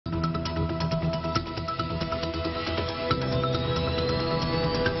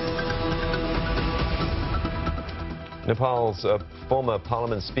Nepal's former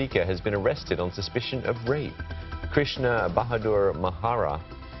parliament speaker has been arrested on suspicion of rape. Krishna Bahadur Mahara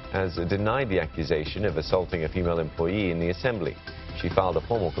has denied the accusation of assaulting a female employee in the assembly. She filed a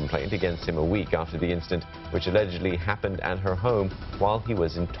formal complaint against him a week after the incident, which allegedly happened at her home while he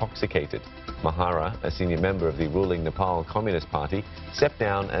was intoxicated. Mahara, a senior member of the ruling Nepal Communist Party, stepped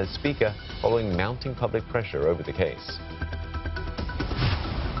down as speaker following mounting public pressure over the case.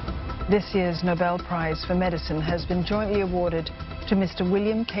 This year's Nobel Prize for Medicine has been jointly awarded to Mr.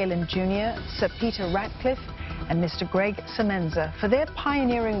 William Kaelin Jr., Sir Peter Ratcliffe and Mr. Gregg Semenza for their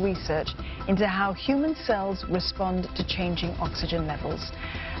pioneering research into how human cells respond to changing oxygen levels.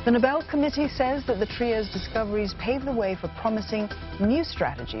 The Nobel Committee says that the trio's discoveries pave the way for promising new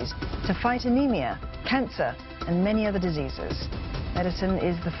strategies to fight anemia, cancer and many other diseases. Medicine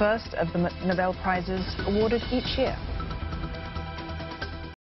is the first of the Nobel Prizes awarded each year.